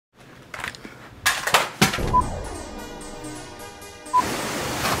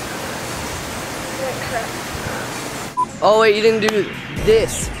Oh wait, you didn't do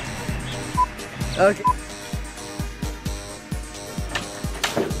this. Okay.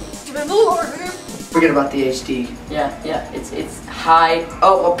 Forget about the HD. Yeah, it's high.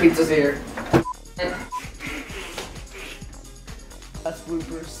 Oh, pizza's here. That's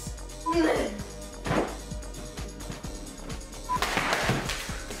bloopers.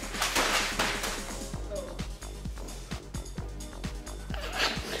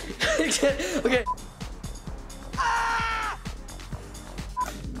 Okay.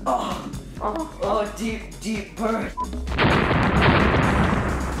 Oh, deep burn.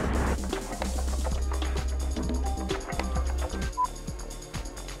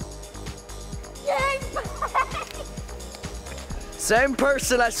 Same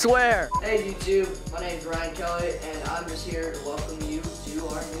person, I swear. Hey YouTube, my name's Ryan Kelly, and I'm just here to welcome you to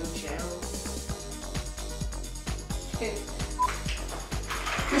our new channel.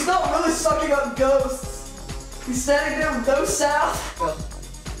 He's not really sucking up ghosts. He's standing there with no sound.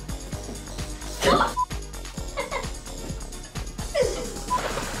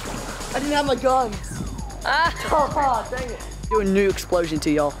 I didn't have my guns. Oh, dang it. Do a new explosion to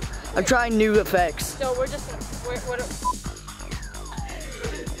y'all. I'm trying new effects. So we're just,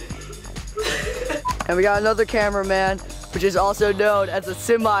 And we got another cameraman, which is also known as a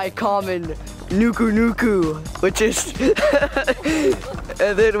semi-common Nuku Nuku, which is,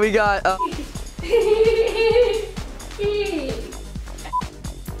 and then we got,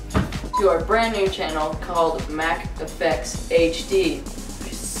 To our brand new channel called Mac Effects HD.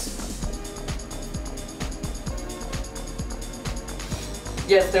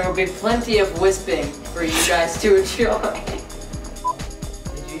 Yes, there will be plenty of wisping for you guys to enjoy.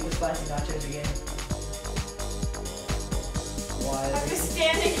 Did you eat the spicy nachos again? Why? I'm just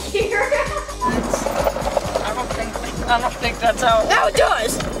standing here. I don't think that's how. Now it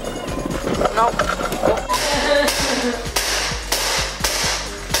does. Nope.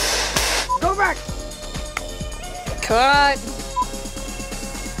 Go back! Cut.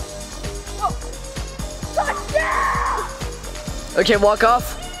 Okay, walk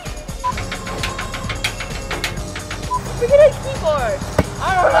off. Look at that keyboard. I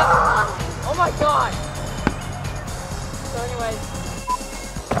don't know. Oh my god. So anyways.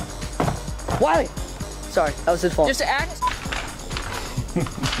 Wiley! Sorry, that was his fault. Just act.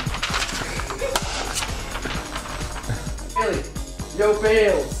 Really? No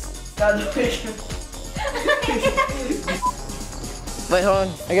fails. Wait, hold on.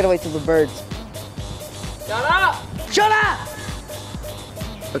 I gotta wait till the birds. Shut up. Shut up!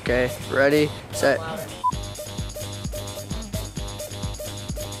 Okay, ready, set.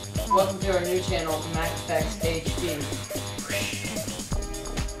 Welcome to our new channel, Mac Effects HD.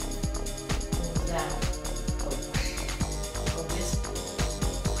 What was that? Oh, wisp.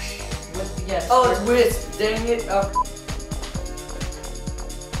 Yes. Oh, it's wisp. Dang it. Oh.